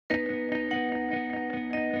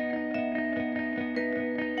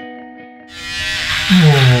无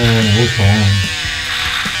从，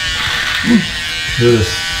这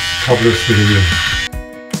差不多4个月。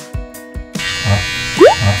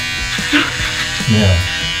没有，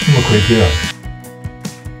那么亏贴啊？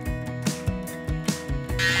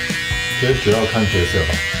其实主要看角色吧，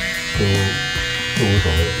都无所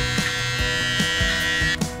谓。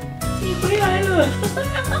你回来了。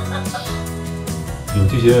有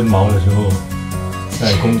这些毛的时候，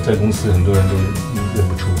在公司很多人都认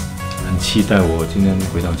不出。很期待我今天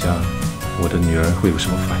回到家，我的女儿会有什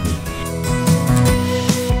么反应？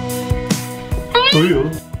哎呦，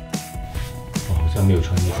我好像没有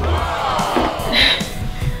穿衣服，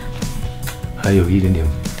还有一点点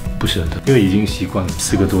不舍得，因为已经习惯了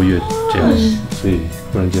4个多月这样，所以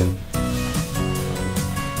忽然间。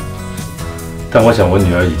但我想我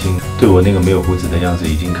女儿已经对我那个没有胡子的样子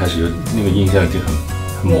已经开始有那个印象已经很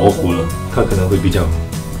模糊了，她可能会比较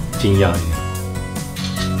惊讶一点。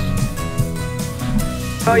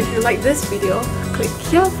So if you like this video, click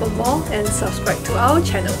here for more and subscribe to our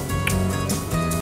channel.